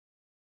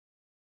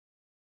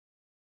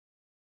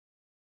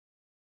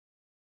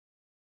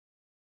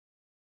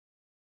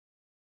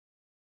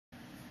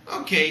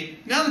Okay,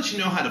 now that you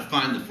know how to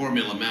find the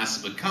formula mass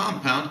of a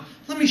compound,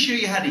 let me show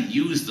you how to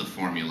use the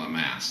formula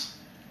mass.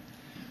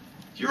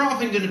 You're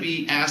often going to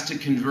be asked to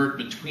convert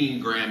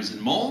between grams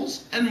and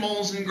moles and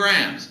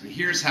grams. And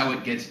here's how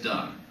it gets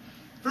done.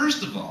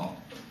 First of all,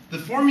 the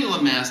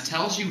formula mass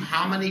tells you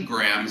how many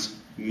grams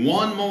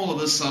 1 mole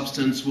of a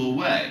substance will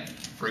weigh.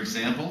 For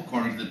example,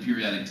 according to the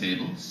periodic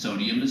table,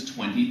 sodium is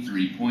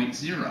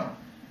 23.0,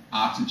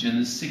 oxygen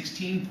is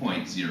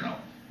 16.0,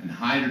 and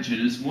hydrogen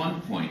is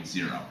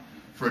 1.0,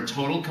 for a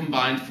total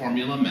combined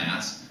formula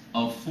mass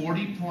of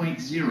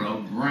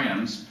 40.0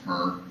 grams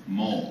per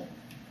mole.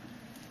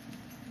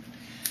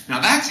 Now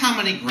that's how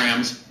many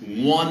grams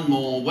 1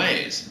 mole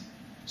weighs.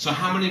 So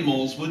how many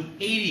moles would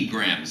 80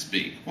 grams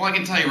be? Well, I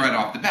can tell you right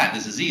off the bat,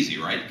 this is easy,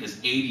 right? Because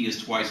 80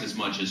 is twice as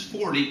much as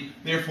 40,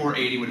 therefore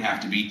 80 would have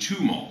to be 2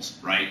 moles,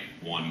 right?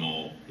 1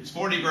 mole is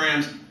 40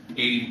 grams,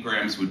 80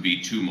 grams would be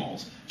 2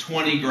 moles.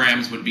 20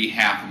 grams would be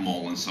half a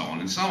mole, and so on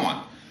and so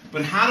on.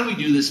 But how do we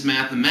do this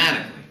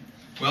mathematically?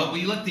 Well,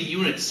 we let the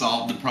units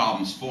solve the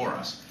problems for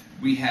us.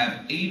 We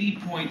have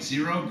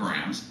 80.0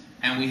 grams,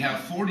 and we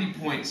have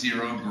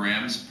 40.0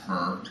 grams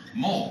per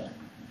mole.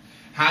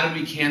 How do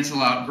we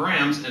cancel out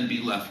grams and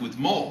be left with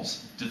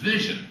moles?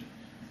 Division.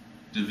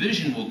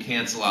 Division will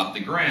cancel out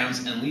the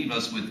grams and leave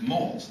us with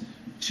moles.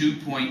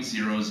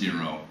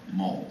 2.00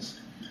 moles.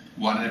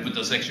 Why did I put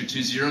those extra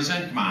 2 zeros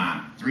in? Come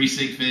on. 3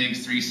 sig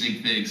figs,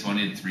 so I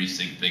needed 3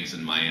 sig figs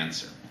in my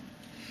answer.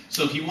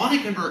 So if you want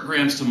to convert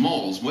grams to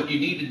moles, what you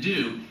need to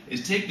do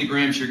is take the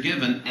grams you're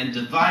given and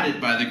divide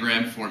it by the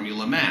gram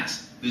formula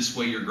mass. This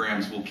way your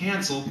grams will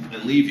cancel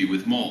and leave you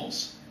with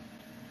moles.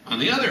 On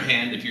the other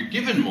hand, if you're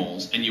given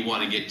moles and you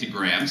want to get to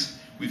grams,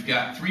 we've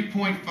got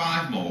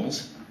 3.5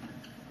 moles,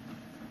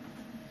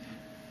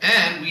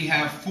 and we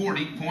have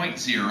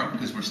 40.0,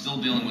 because we're still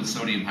dealing with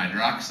sodium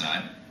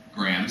hydroxide,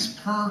 grams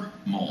per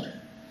mole.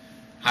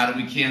 How do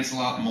we cancel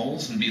out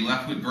moles and be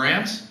left with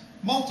grams?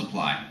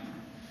 Multiply.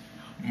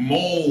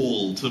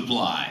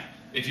 Multiply.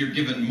 If you're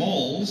given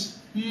moles,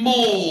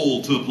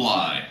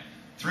 multiply.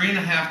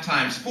 3.5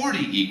 times 40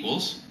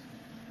 equals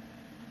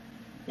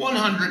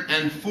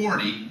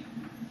 140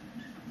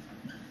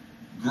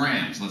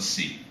 grams. Let's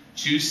see.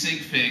 2 sig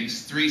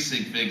figs, 3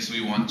 sig figs, so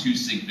we want 2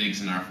 sig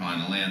figs in our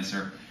final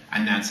answer,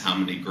 and that's how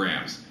many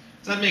grams.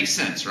 Does that make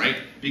sense, right?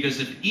 Because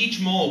if each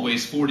mole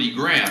weighs 40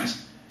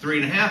 grams,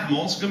 3.5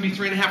 moles is going to be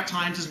 3.5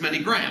 times as many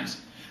grams.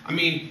 I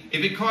mean,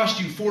 if it cost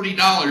you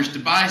 $40 to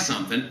buy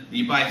something, and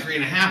you buy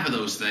 3.5 of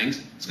those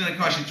things, it's going to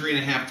cost you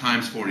 3.5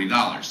 times $40,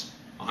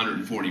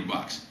 140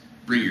 bucks.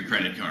 Bring your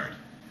credit card.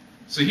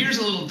 So here's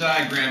a little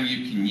diagram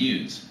you can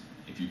use.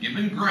 If you're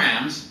given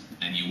grams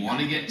and you want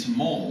to get to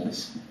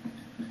moles,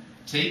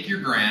 take your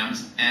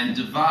grams and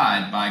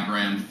divide by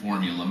gram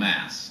formula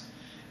mass.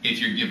 If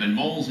you're given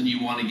moles and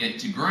you want to get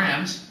to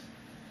grams,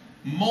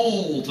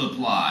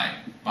 multiply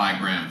by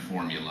gram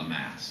formula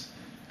mass.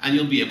 And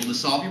you'll be able to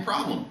solve your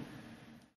problem.